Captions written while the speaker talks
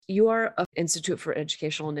You are an Institute for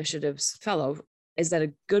Educational Initiatives fellow. Is that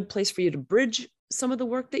a good place for you to bridge some of the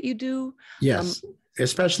work that you do? Yes,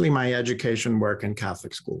 especially my education work in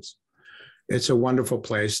Catholic schools. It's a wonderful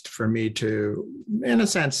place for me to, in a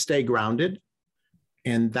sense, stay grounded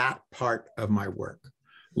in that part of my work.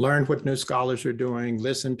 Learn what new scholars are doing,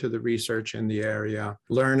 listen to the research in the area,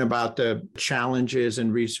 learn about the challenges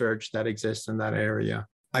in research that exist in that area.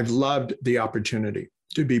 I've loved the opportunity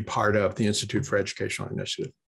to be part of the Institute for Educational Initiative.